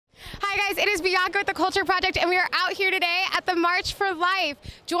guys, it is Bianca with the Culture Project, and we are out here today at the March for Life,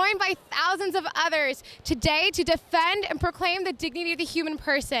 joined by thousands of others today to defend and proclaim the dignity of the human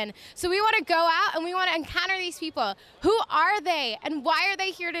person. So we want to go out and we want to encounter these people. Who are they and why are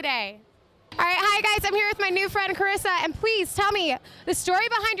they here today? All right, hi guys, I'm here with my new friend Carissa, and please tell me the story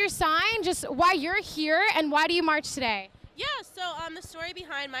behind your sign, just why you're here and why do you march today? Yeah, so the story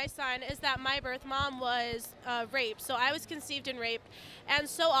behind my sign is that my birth mom was raped. So I was conceived and raped. And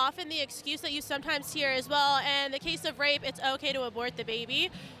so often the excuse that you sometimes hear is, well, in the case of rape, it's okay to abort the baby,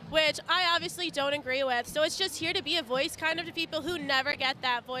 which I obviously don't agree with. So it's just here to be a voice kind of to people who never get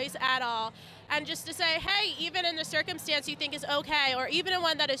that voice at all. And just to say, hey, even in the circumstance you think is okay, or even in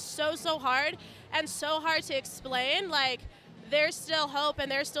one that is so hard and so hard to explain, like, there's still hope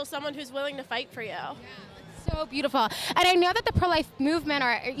and there's still someone who's willing to fight for you. Yeah. So beautiful. And I know that the pro-life movement,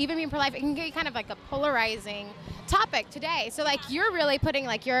 or even being pro-life, it can get kind of like a polarizing topic today. So like you're really putting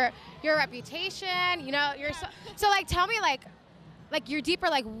like your reputation, you know, so like tell me like your deeper,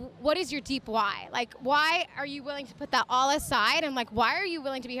 like what is your deep why? Like why are you willing to put that all aside, and like why are you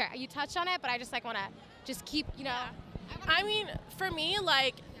willing to be here? You touched on it, but I just like want to just keep, you know. Yeah. I mean, for me,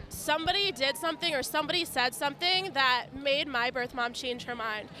 like somebody did something or somebody said something that made my birth mom change her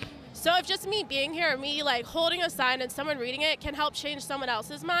mind. So if just me being here, or me like holding a sign and someone reading it can help change someone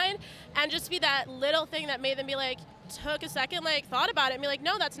else's mind, and just be that little thing that made them be like, took a second, like thought about it and be like,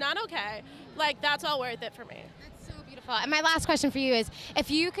 no, that's not okay. Like that's all worth it for me. That's so beautiful. And my last question for you is,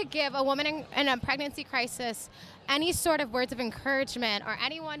 if you could give a woman in a pregnancy crisis any sort of words of encouragement, or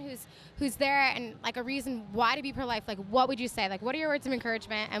anyone who's there and like a reason why to be pro-life, like what would you say? Like what are your words of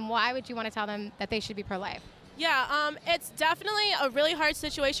encouragement, and why would you want to tell them that they should be pro-life? Yeah, it's definitely a really hard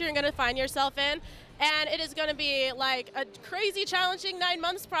situation you're going to find yourself in, and it is going to be like a crazy challenging 9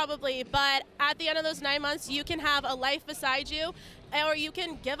 months probably, but at the end of those 9 months you can have a life beside you, or you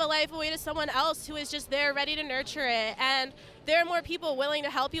can give a life away to someone else who is just there ready to nurture it. And there are more people willing to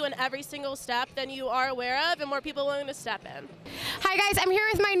help you in every single step than you are aware of, and more people willing to step in. Hi guys, I'm here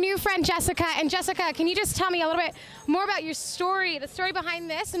with my new friend Jessica, and Jessica, can you just tell me a little bit more about your story, the story behind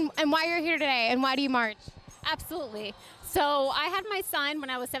this, and why you're here today, and why do you march? Absolutely. So I had my son when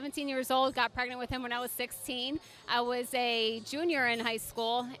I was 17 years old, got pregnant with him when I was 16. I was a junior in high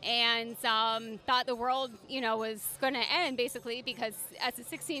school, and thought the world, you know, was going to end basically, because as a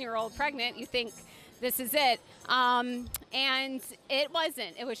 16-year-old pregnant, you think this is it. And it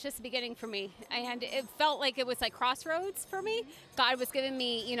wasn't. It was just the beginning for me. And it felt like it was like crossroads for me. God was giving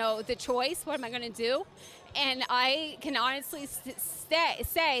me, you know, the choice. What am I going to do? And I can honestly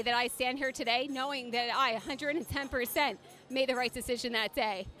say that I stand here today knowing that I 110% made the right decision that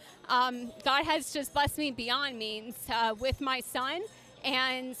day. God has just blessed me beyond means with my son.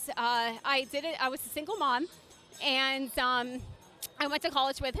 And I did it. I was a single mom. And I went to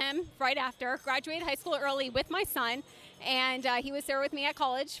college with him right after, graduated high school early with my son. And he was there with me at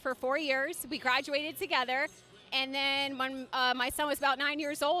college for 4 years. We graduated together. And then when my son was about 9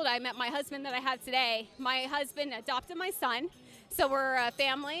 years old, I met my husband that I have today. My husband adopted my son, so we're a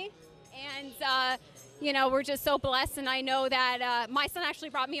family. And, you know, we're just so blessed. And I know that my son actually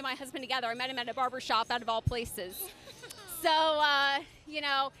brought me and my husband together. I met him at a barber shop out of all places. So, you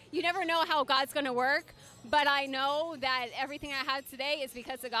know, you never know how God's going to work. But I know that everything I have today is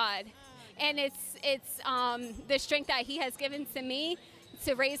because of God. And it's the strength that he has given to me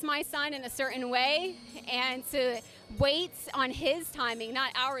to raise my son in a certain way, and to wait on his timing,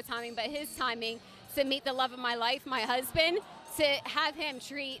 not our timing, but his timing, to meet the love of my life, my husband, to have him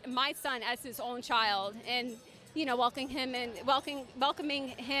treat my son as his own child, and you know, welcoming him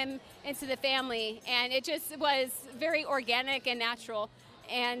into the family. And it just was very organic and natural,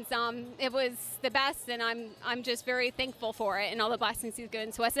 and it was the best, and I'm just very thankful for it and all the blessings he's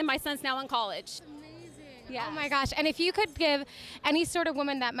given to us. And my son's now in college. Yeah. Oh my gosh. And if you could give any sort of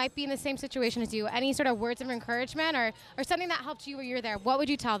woman that might be in the same situation as you any sort of words of encouragement, or something that helped you while you were there, what would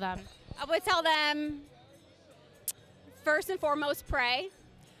you tell them? I would tell them, first and foremost, pray.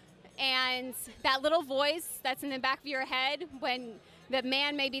 And that little voice that's in the back of your head when the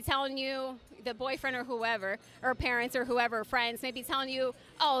man may be telling you, the boyfriend or whoever, or parents or whoever, friends, may be telling you,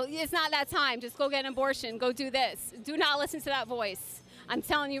 oh, it's not that time, just go get an abortion, go do this. Do not listen to that voice. I'm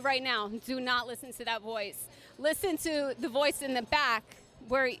telling you right now, do not listen to that voice. Listen to the voice in the back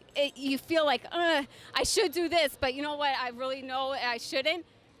where you feel like, I should do this, but you know what? I really know I shouldn't.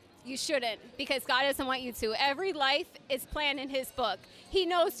 You shouldn't, because God doesn't want you to. Every life is planned in his book. He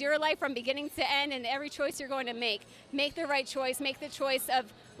knows your life from beginning to end, and every choice you're going to make. Make the right choice. Make the choice of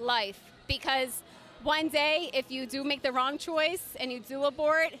life, because one day, if you do make the wrong choice and you do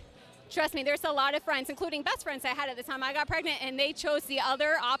abort, trust me, there's a lot of friends, including best friends I had at the time I got pregnant, and they chose the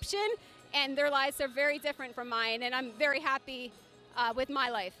other option, and their lives are very different from mine, and I'm very happy with my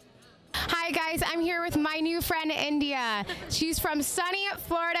life. Hi guys, I'm here with my new friend India. She's from sunny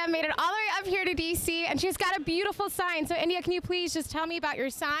Florida, made it all the way up here to DC, and she's got a beautiful sign. So India, can you please just tell me about your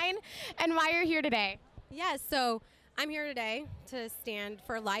sign and why you're here today? Yes, so I'm here today to stand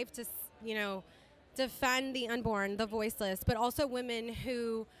for life, to, you know, defend the unborn, the voiceless, but also women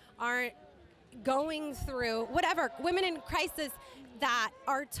who aren't going through whatever, women in crisis that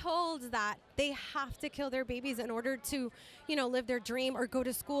are told that they have to kill their babies in order to, you know, live their dream or go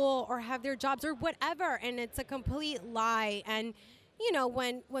to school or have their jobs or whatever. And it's a complete lie. And, you know,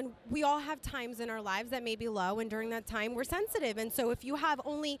 when we all have times in our lives that may be low, and during that time we're sensitive. And so if you have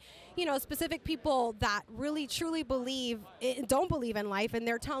only, you know, specific people that really truly don't believe in life, and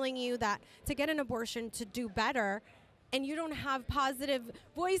they're telling you that to get an abortion to do better, and you don't have positive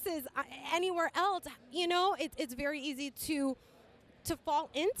voices anywhere else, you know, it's very easy to fall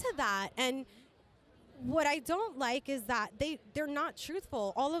into that. And what I don't like is that they're not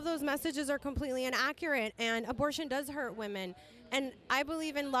truthful. All of those messages are completely inaccurate, and abortion does hurt women. And I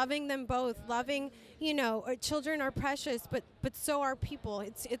believe in loving them both. Loving, you know, our children are precious, but so are people.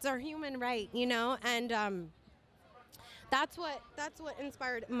 It's our human right, you know. And that's what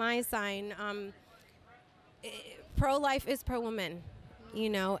inspired my sign. Pro-life is pro-woman. You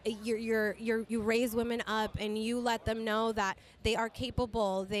know, you raise women up, and you let them know that they are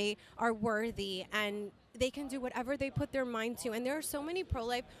capable, they are worthy, and they can do whatever they put their mind to. And there are so many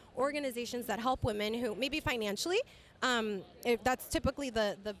pro-life organizations that help women who maybe financially, if that's typically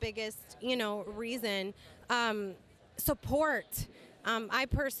the biggest, you know, reason, support. I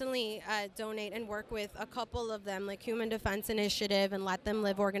personally donate and work with a couple of them, like Human Defense Initiative and Let Them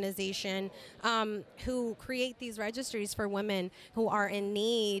Live organization, who create these registries for women who are in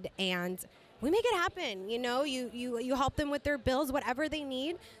need, and we make it happen. You know, you help them with their bills, whatever they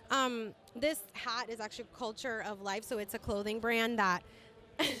need. This hat is actually Culture of Life, so it's a clothing brand that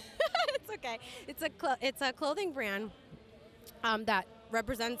it's okay. It's a clothing brand that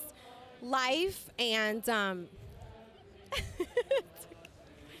represents life, and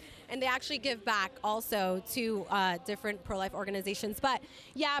and they actually give back also to different pro-life organizations. But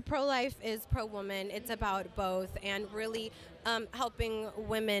yeah, pro-life is pro-woman. It's about both, and really helping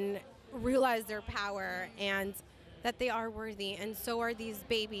women realize their power and that they are worthy, and so are these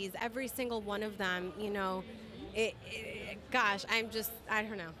babies, every single one of them, you know. Gosh, I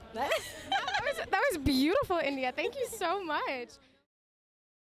don't know. That was beautiful, India. Thank you so much.